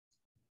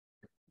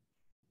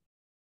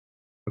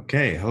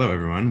Okay, hello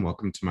everyone.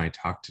 Welcome to my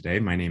talk today.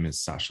 My name is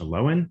Sasha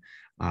Loewen.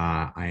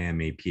 I am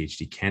a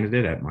PhD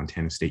candidate at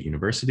Montana State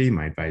University.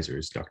 My advisor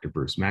is Dr.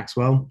 Bruce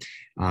Maxwell.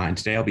 And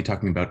today I'll be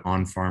talking about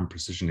on-farm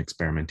precision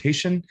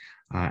experimentation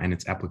and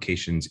its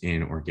applications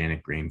in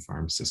organic grain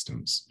farm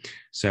systems.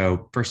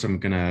 So first I'm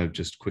gonna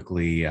just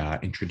quickly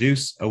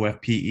introduce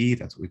OFPE,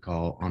 that's what we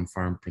call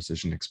on-farm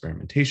precision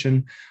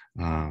experimentation.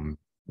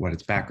 What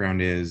its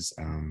background is,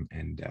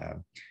 and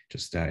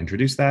just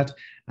introduce that.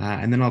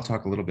 And then I'll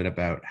talk a little bit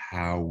about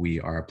how we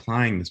are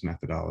applying this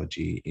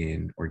methodology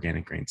in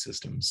organic grain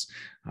systems,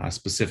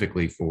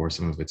 specifically for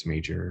some of its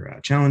major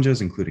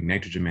challenges, including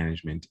nitrogen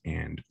management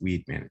and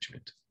weed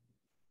management.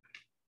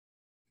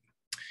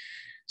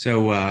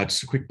 So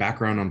just a quick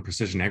background on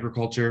precision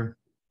agriculture.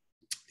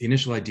 The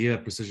initial idea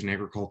of precision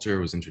agriculture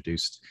was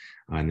introduced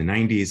in the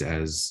 90s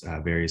as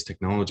various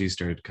technologies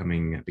started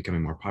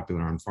becoming more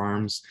popular on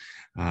farms.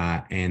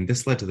 And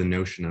this led to the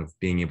notion of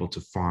being able to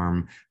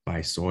farm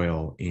by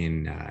soil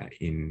in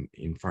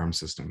farm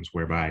systems,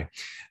 whereby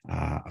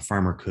a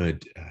farmer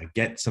could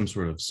get some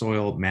sort of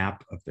soil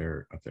map of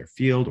their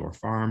field or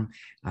farm,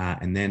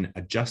 and then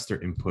adjust their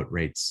input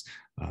rates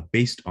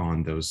based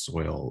on those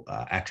soil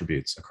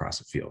attributes across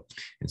a field.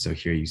 And so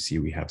here you see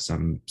we have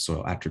some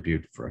soil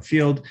attribute for a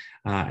field,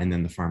 and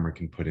then the farmer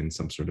can put in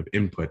some sort of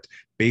input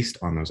based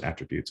on those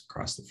attributes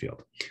across the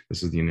field.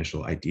 This is the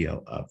initial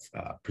ideal of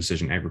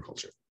precision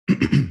agriculture.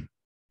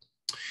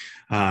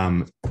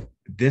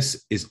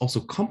 This is also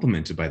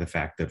complemented by the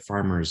fact that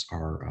farmers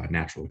are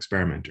natural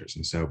experimenters.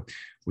 And so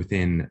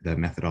within the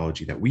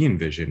methodology that we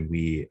envision,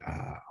 we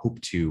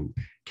hope to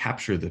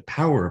capture the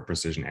power of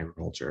precision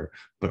agriculture,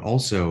 but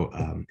also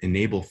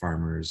enable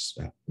farmers'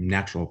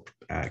 natural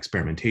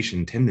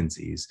experimentation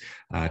tendencies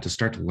to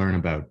start to learn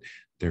about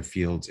their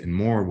fields in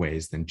more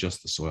ways than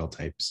just the soil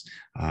types,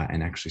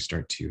 and actually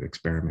start to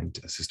experiment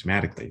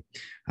systematically.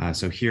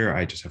 So here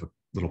I just have a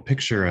little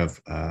picture of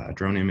a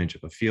drone image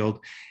of a field.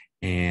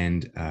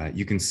 And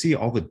you can see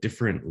all the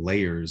different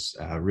layers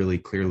really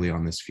clearly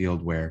on this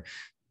field where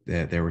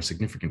there was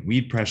significant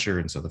weed pressure.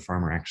 And so the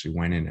farmer actually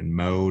went in and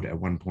mowed at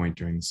one point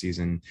during the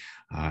season.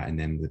 And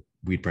then the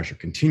weed pressure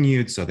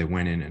continued. So they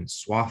went in and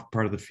swathed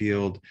part of the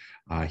field.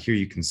 Here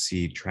you can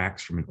see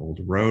tracks from an old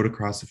road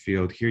across the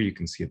field. Here you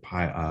can see a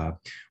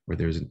pile where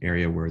there's an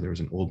area where there was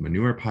an old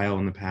manure pile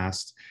in the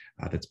past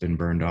that's been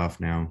burned off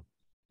now.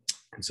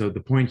 And so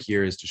the point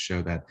here is to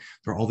show that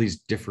there are all these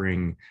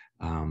differing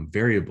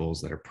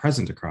variables that are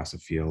present across a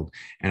field,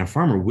 and a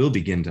farmer will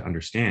begin to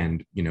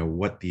understand,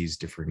 what these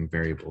differing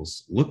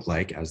variables look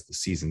like as the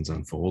seasons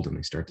unfold and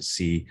they start to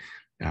see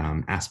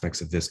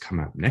aspects of this come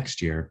up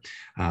next year.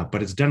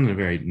 But it's done in a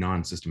very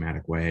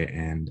non-systematic way,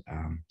 and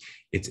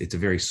it's a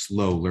very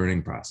slow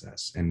learning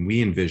process. And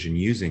we envision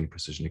using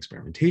precision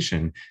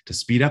experimentation to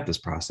speed up this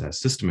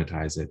process,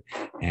 systematize it,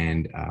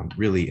 and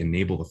really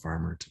enable the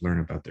farmer to learn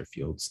about their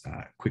fields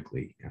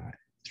quickly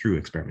through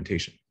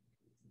experimentation.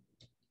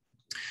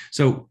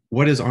 So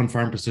what is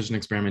on-farm precision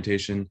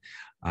experimentation?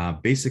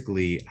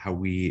 Basically, how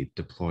we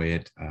deploy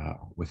it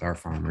with our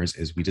farmers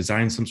is we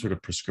design some sort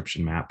of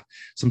prescription map,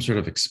 some sort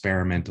of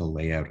experimental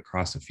layout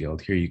across the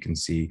field. Here you can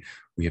see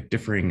we have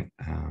differing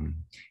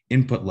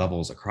input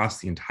levels across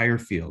the entire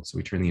field. So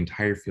we turn the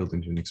entire field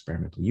into an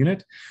experimental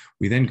unit.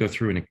 We then go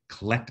through and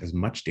collect as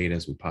much data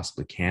as we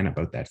possibly can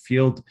about that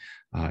field,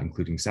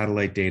 including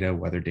satellite data,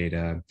 weather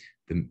data,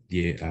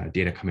 the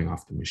data coming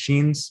off the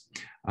machines.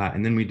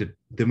 And then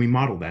we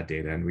model that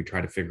data and we try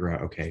to figure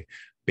out, okay,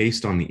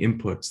 based on the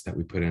inputs that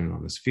we put in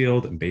on this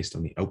field and based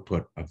on the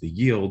output of the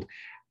yield,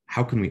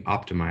 how can we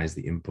optimize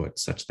the input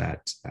such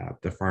that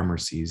the farmer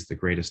sees the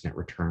greatest net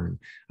return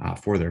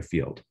for their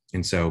field?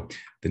 And so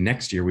the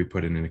next year we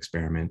put in an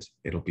experiment,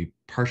 it'll be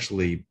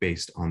partially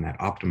based on that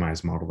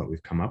optimized model that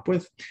we've come up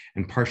with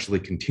and partially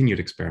continued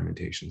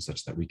experimentation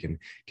such that we can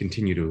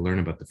continue to learn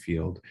about the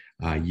field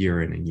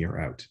year in and year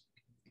out.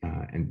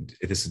 And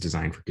this is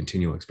designed for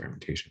continual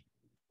experimentation.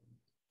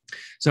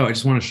 So I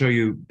just want to show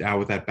you,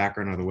 with that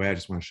background out of the way, I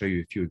just want to show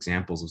you a few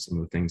examples of some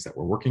of the things that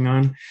we're working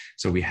on.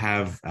 So we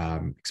have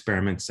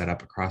experiments set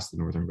up across the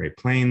Northern Great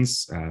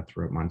Plains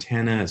throughout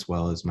Montana, as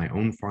well as my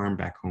own farm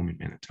back home in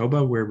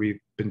Manitoba, where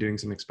we've been doing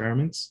some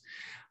experiments.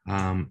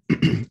 And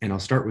I'll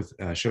start with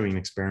showing an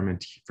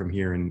experiment from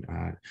here in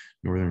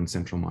northern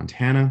central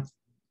Montana,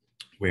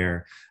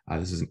 where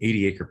this is an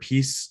 80-acre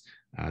piece.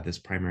 This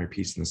primary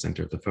piece in the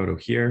center of the photo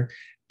here.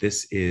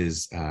 This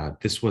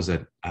was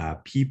a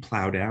pea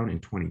plow down in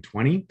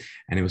 2020,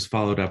 and it was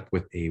followed up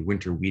with a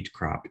winter wheat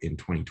crop in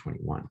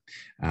 2021.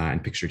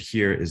 And pictured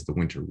here is the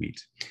winter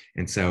wheat.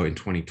 And so in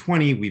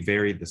 2020, we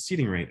varied the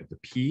seeding rate of the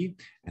pea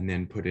and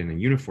then put in a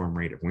uniform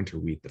rate of winter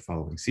wheat the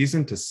following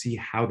season to see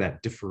how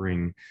that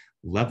differing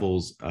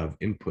levels of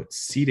input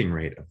seeding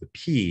rate of the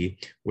pea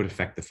would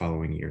affect the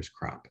following year's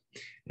crop.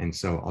 And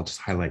so I'll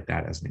just highlight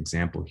that as an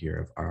example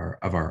here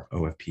of our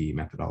OFPE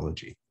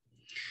methodology.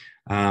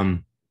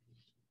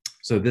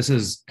 So this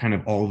is kind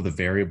of all of the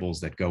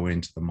variables that go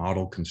into the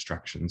model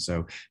construction.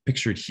 So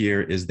pictured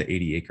here is the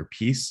 80-acre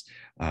piece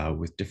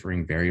with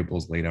differing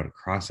variables laid out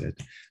across it.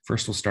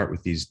 First, we'll start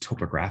with these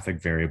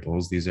topographic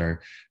variables. These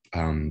are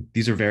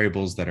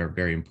variables that are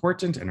very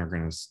important and are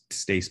going to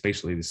stay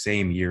spatially the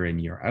same year in,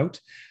 year out.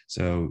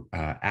 So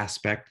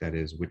aspect, that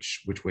is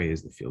which way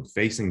is the field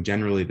facing.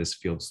 Generally, this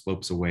field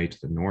slopes away to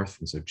the north,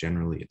 and so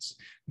generally it's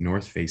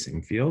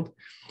north-facing field.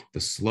 The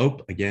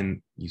slope,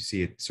 again, you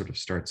see it sort of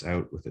starts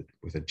out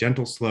with a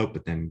gentle slope,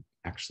 but then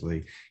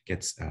actually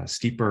gets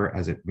steeper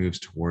as it moves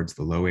towards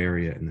the low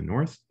area in the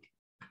north.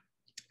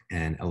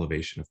 And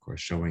elevation, of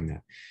course, showing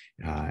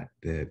that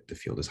the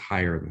field is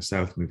higher in the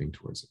south, moving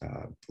towards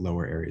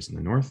lower areas in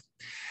the north.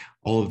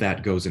 All of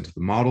that goes into the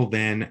model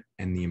then,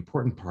 and the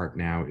important part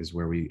now is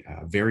where we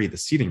vary the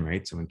seeding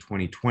rate. So in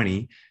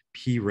 2020,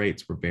 P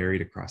rates were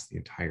varied across the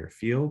entire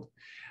field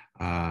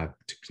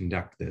to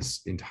conduct this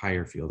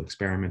entire field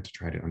experiment to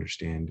try to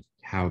understand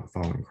how the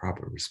following crop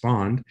would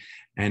respond.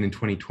 And in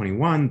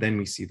 2021, then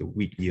we see the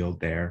wheat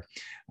yield there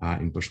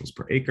in bushels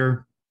per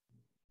acre.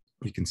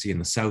 You can see in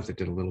the south, it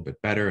did a little bit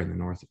better. In the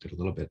north, it did a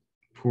little bit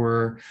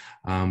poorer.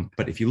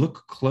 But if you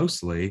look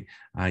closely,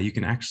 you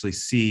can actually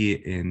see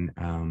in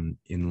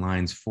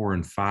lines 4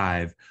 and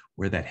 5,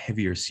 where that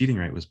heavier seeding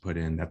rate was put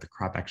in, that the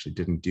crop actually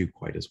didn't do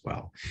quite as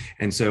well.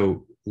 And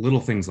so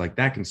little things like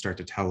that can start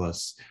to tell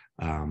us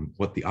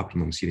what the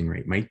optimum seeding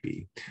rate might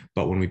be.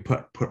 But when we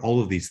put all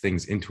of these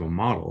things into a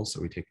model,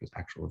 so we take those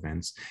actual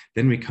events,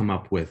 then we come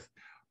up with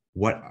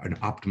what an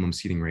optimum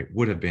seeding rate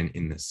would have been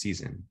in this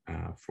season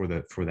for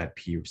that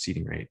P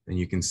seeding rate. And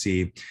you can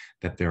see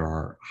that there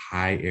are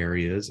high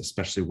areas,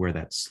 especially where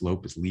that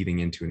slope is leading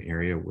into an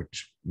area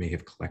which may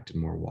have collected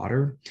more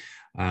water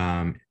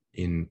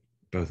in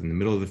both in the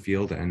middle of the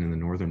field and in the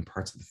northern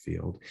parts of the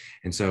field.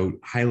 And so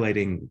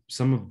highlighting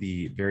some of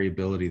the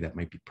variability that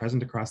might be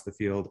present across the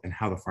field and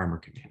how the farmer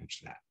can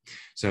manage that.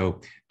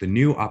 So the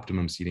new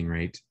optimum seeding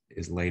rate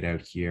is laid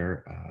out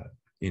here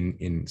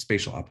in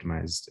spatial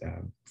optimized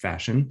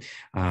fashion.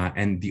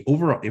 And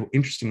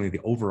interestingly,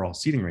 the overall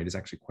seeding rate is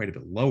actually quite a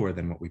bit lower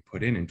than what we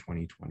put in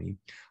 2020,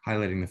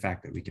 highlighting the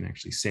fact that we can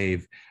actually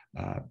save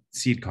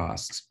seed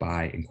costs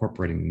by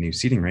incorporating the new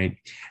seeding rate.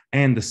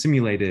 And the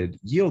simulated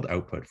yield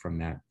output from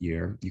that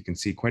year, you can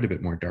see quite a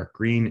bit more dark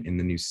green in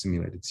the new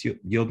simulated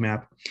yield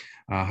map,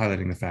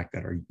 highlighting the fact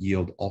that our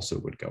yield also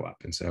would go up.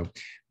 And so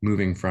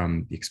moving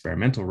from the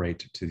experimental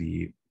rate to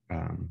the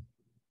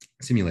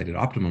simulated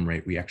optimum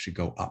rate, we actually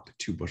go up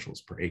 2 bushels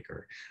per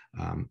acre,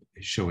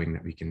 showing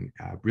that we can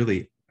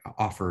really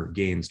offer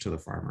gains to the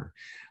farmer,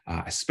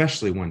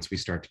 especially once we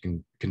start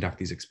to conduct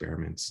these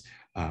experiments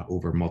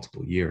over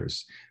multiple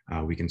years.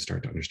 We can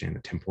start to understand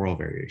the temporal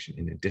variation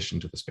in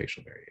addition to the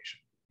spatial variation.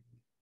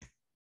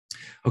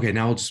 Okay,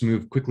 now I'll just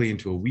move quickly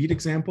into a weed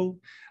example.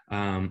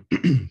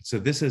 So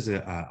this is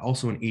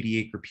also an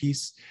 80-acre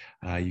piece.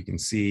 You can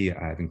see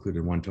I've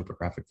included one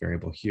topographic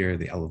variable here,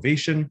 the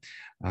elevation,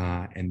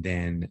 and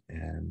then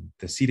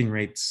the seeding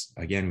rates.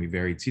 Again, we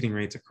varied seeding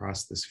rates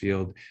across this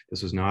field.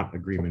 This was not a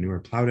green manure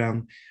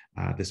plowdown.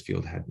 This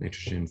field had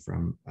nitrogen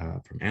from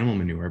animal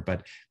manure,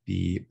 but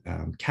the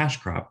cash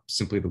crop,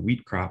 simply the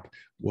wheat crop,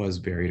 was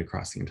varied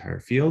across the entire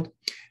field.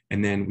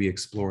 And then we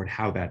explored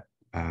how that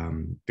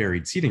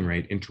varied seeding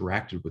rate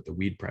interacted with the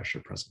weed pressure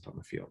present on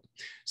the field.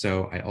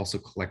 So I also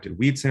collected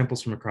weed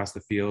samples from across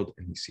the field,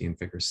 and you see in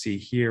figure C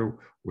here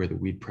where the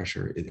weed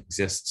pressure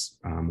exists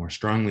more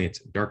strongly, it's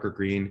darker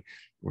green.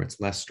 Where it's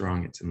less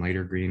strong, it's in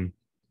lighter green.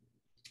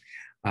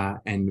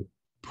 And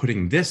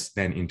putting this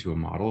then into a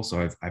model,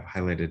 so I've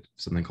highlighted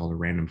something called a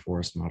random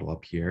forest model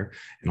up here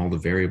and all the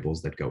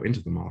variables that go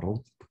into the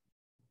model.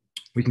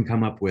 We can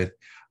come up with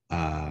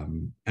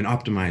an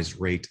optimized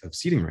rate of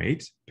seeding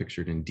rate,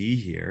 pictured in D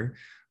here,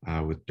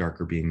 with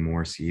darker being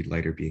more seed,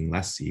 lighter being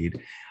less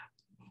seed,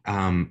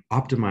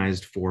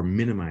 optimized for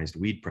minimized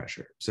weed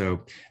pressure.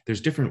 So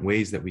there's different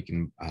ways that we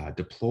can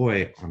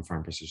deploy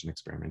on-farm precision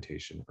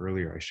experimentation.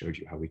 Earlier, I showed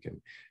you how we can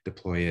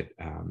deploy it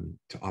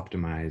to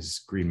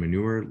optimize green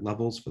manure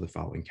levels for the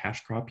following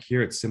cash crop.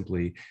 Here, it's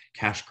simply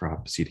cash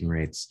crop seeding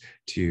rates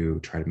to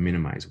try to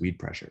minimize weed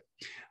pressure.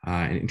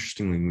 And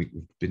interestingly, we've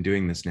been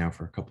doing this now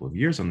for a couple of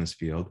years on this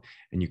field,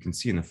 and you can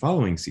see in the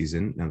following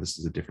season, now this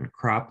is a different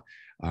crop,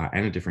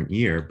 and a different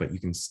year, but you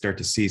can start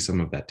to see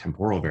some of that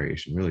temporal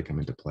variation really come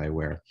into play,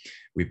 where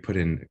we put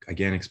in,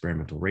 again,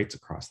 experimental rates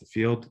across the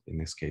field. In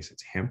this case,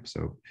 it's hemp,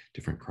 so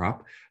different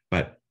crop,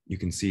 but you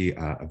can see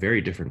a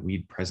very different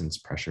weed presence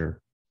pressure,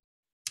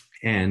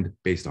 and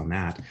based on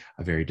that,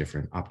 a very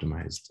different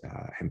optimized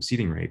hemp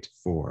seeding rate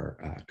for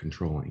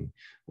controlling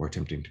or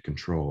attempting to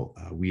control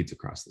weeds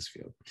across this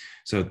field.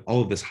 So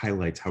all of this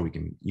highlights how we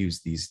can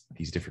use these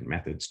different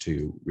methods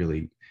to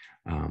really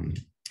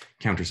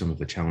counter some of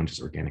the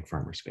challenges organic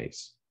farmers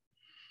face.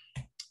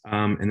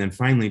 And then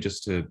finally,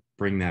 just to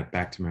bring that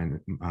back to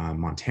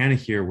Montana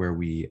here, where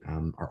we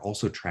are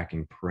also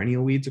tracking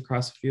perennial weeds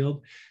across the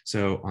field.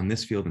 So on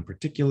this field in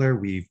particular,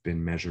 we've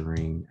been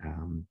measuring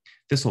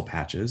thistle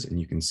patches, and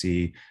you can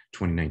see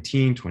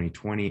 2019,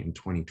 2020, and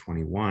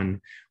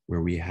 2021,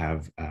 where we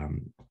have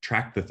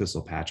tracked the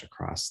thistle patch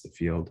across the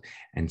field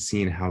and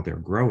seen how they're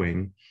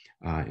growing.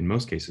 In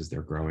most cases,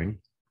 they're growing.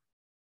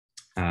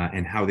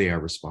 And how they are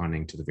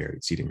responding to the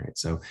varied seeding rate.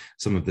 So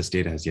some of this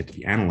data has yet to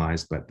be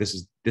analyzed, but this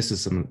is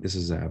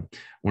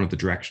one of the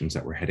directions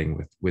that we're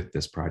heading with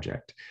this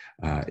project,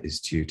 is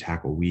to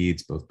tackle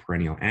weeds, both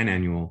perennial and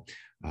annual,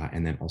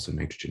 and then also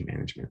nitrogen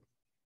management.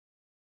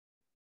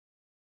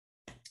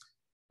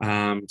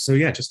 So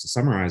yeah, just to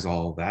summarize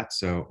all of that,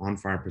 so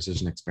on-farm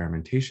precision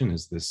experimentation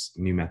is this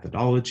new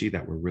methodology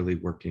that we're really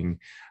working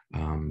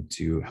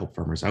to help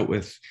farmers out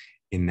with,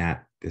 in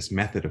that this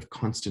method of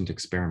constant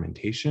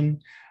experimentation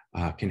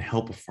can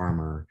help a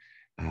farmer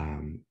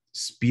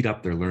speed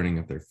up their learning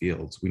of their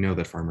fields. We know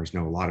that farmers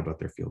know a lot about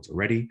their fields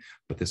already,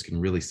 but this can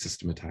really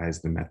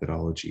systematize the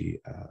methodology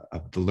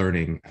of the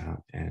learning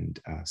and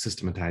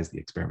systematize the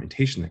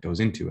experimentation that goes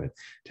into it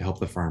to help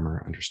the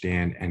farmer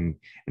understand and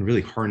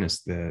really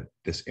harness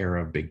this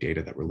era of big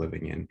data that we're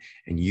living in,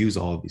 and use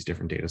all of these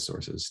different data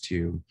sources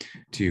to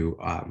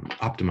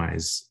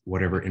optimize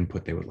whatever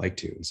input they would like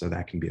to. And so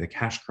that can be the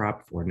cash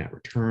crop for net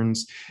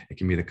returns, it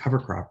can be the cover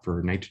crop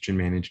for nitrogen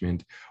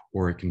management,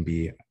 or it can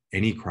be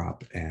any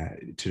crop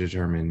to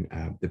determine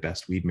the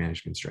best weed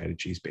management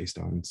strategies based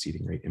on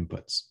seeding rate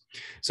inputs.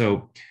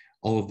 So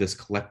all of this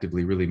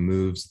collectively really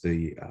moves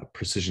the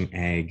precision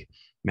ag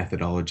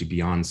methodology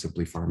beyond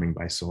simply farming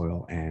by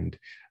soil, and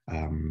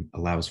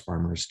allows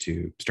farmers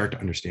to start to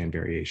understand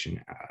variation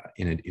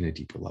in a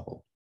deeper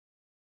level.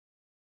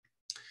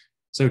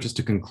 So just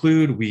to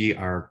conclude, we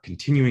are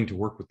continuing to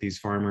work with these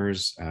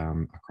farmers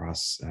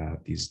across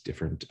these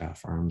different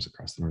farms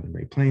across the Northern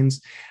Great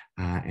Plains.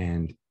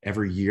 And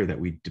every year that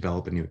we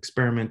develop a new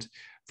experiment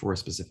for a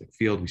specific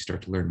field, we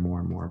start to learn more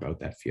and more about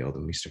that field,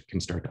 and we can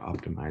start to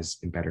optimize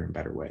in better and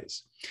better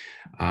ways.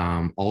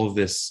 All of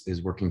this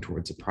is working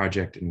towards a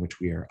project in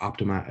which we are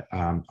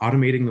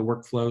automating the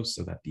workflow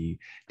so that the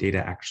data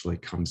actually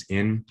comes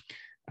in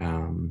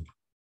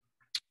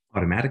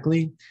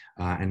automatically,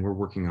 and we're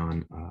working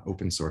on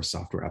open source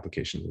software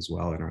applications as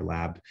well in our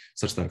lab,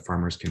 such that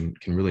farmers can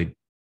really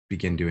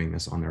begin doing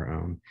this on their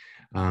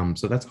own.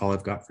 So that's all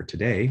I've got for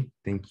today.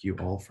 Thank you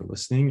all for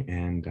listening,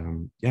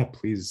 and yeah,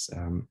 please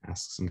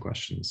ask some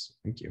questions.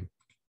 Thank you.